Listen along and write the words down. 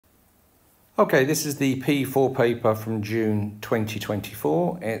Okay, this is the P4 paper from June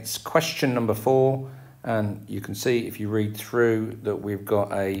 2024. It's question number 4, and you can see if you read through that we've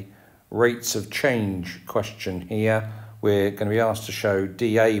got a rates of change question here. We're going to be asked to show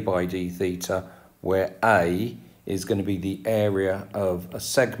dA by d theta, where A is going to be the area of a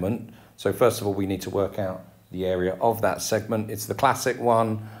segment. So first of all, we need to work out the area of that segment. It's the classic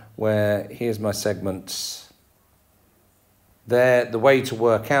one where here's my segments. There, the way to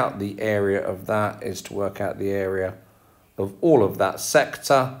work out the area of that is to work out the area of all of that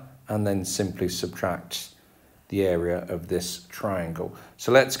sector and then simply subtract the area of this triangle.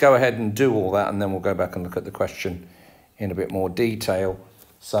 So let's go ahead and do all that, and then we'll go back and look at the question in a bit more detail.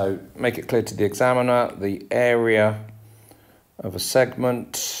 So make it clear to the examiner, the area of a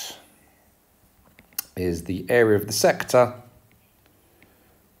segment is the area of the sector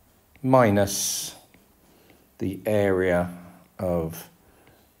minus the area of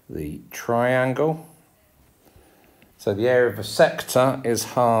the triangle. So the area of a sector is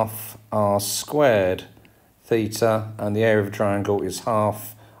half r squared theta, and the area of a triangle is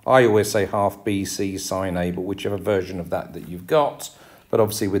half, I always say half BC sine A, but whichever version of that you've got. But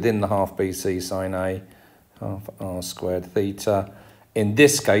obviously within the half BC sine A, half r squared theta. In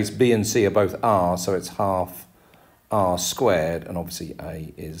this case, B and C are both r, so it's half r squared, and obviously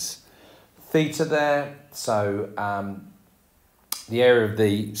A is theta there. So the area of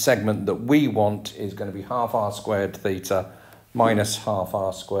the segment that we want is going to be half r squared theta minus half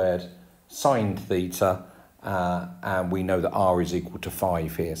r squared sine theta, and we know that r is equal to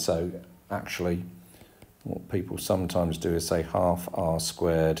 5 here. So actually what people sometimes do is say half r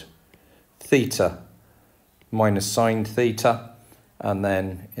squared theta minus sine theta, and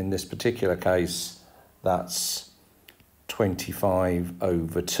then in this particular case that's 25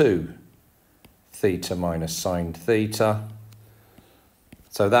 over 2 theta minus sine theta.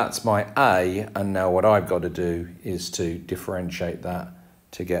 So that's my A, and now what I've got to do is to differentiate that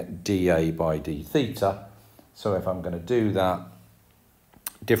to get dA by d theta. So if I'm going to do that,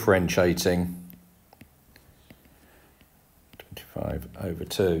 differentiating 25 over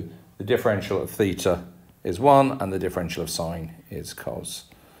 2, the differential of theta is 1 and the differential of sine is cos.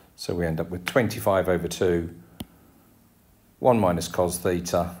 So we end up with 25 over 2, 1 minus cos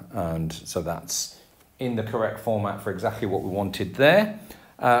theta, and so that's in the correct format for exactly what we wanted there.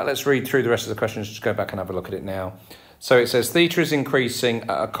 Let's read through the rest of the questions, just go back and have a look at it now. So it says theta is increasing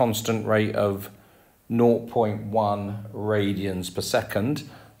at a constant rate of 0.1 radians per second.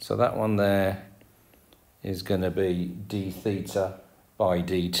 So that one there is going to be d theta by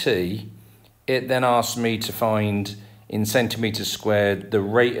dt. It then asks me to find in centimetres squared the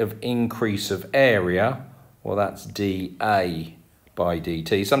rate of increase of area. Well, that's dA by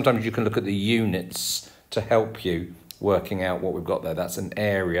dt. Sometimes you can look at the units to help you working out what we've got there. That's an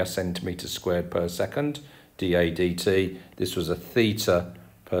area, centimetres squared per second, dA dt. This was a theta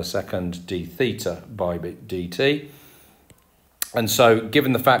per second, d theta by dt. And so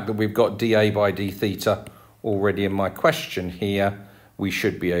given the fact that we've got dA by d theta already in my question here, we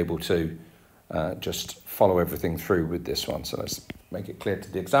should be able to just follow everything through with this one. So let's make it clear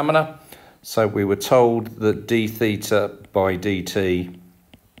to the examiner. So we were told that d theta by dt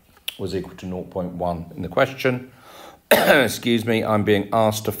was equal to 0.1 in the question. Excuse me, I'm being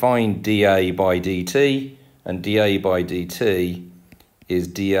asked to find dA by dt, and dA by dt is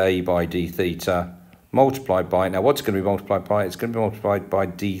dA by d theta multiplied by, now what's going to be multiplied by? It's going to be multiplied by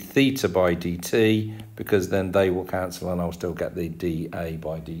d theta by dt, because then they will cancel and I'll still get the dA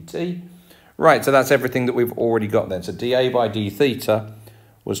by dt. Right, so that's everything that we've already got then. So dA by d theta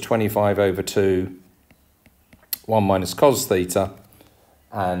was 25 over 2, 1 minus cos theta,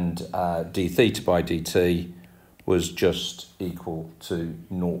 and d theta by dt was just equal to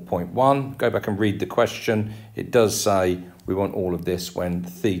 0.1. Go back and read the question. It does say we want all of this when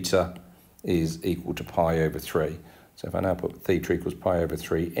theta is equal to pi over 3. So if I now put theta equals pi over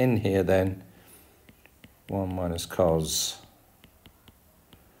 3 in here, then 1 minus cos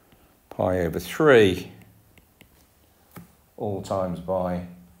pi over 3 all times by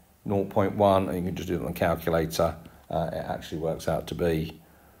 0.1, and you can just do it on the calculator. It actually works out to be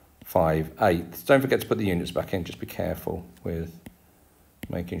 5/8. Don't forget to put the units back in. Just be careful with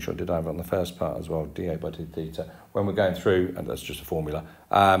making sure, did I have it on the first part as well, dA by d theta, when we're going through, and that's just a formula.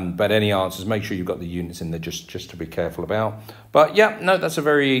 But any answers, make sure you've got the units in there just to be careful about. But yeah, no, that's a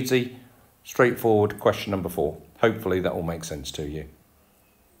very easy, straightforward question number 4. Hopefully that all makes sense to you.